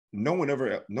no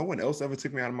one else ever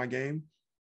took me out of my game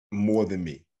more than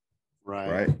me.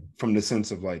 Right. From the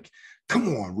sense of like, come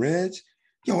on, Reg.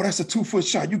 Yo, that's a 2-foot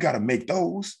shot. You got to make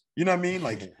those. You know what I mean?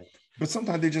 Like, but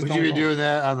sometimes they just Would don't. you be doing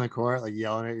that on the court, like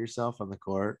yelling at yourself on the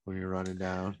court when you're running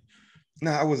down?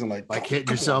 No, I wasn't like hitting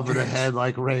yourself in the head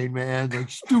like Rain Man,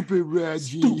 like stupid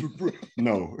Reggie.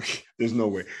 No, there's no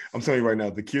way. I'm telling you right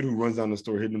now, the kid who runs down the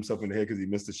store hitting himself in the head because he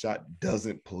missed a shot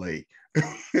doesn't play.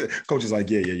 Coach is like,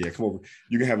 yeah. Come over.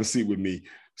 You can have a seat with me.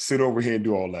 Sit over here and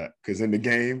do all that. Because in the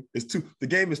game is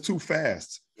too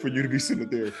fast for you to be sitting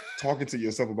there talking to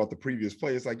yourself about the previous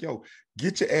play. It's like, yo,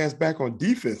 get your ass back on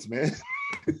defense, man.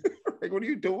 Like, what are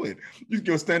you doing? You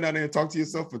go stand down there and talk to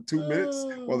yourself for 2 minutes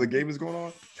while the game is going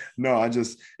on? No,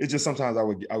 it's just sometimes I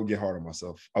would get hard on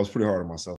myself. I was pretty hard on myself.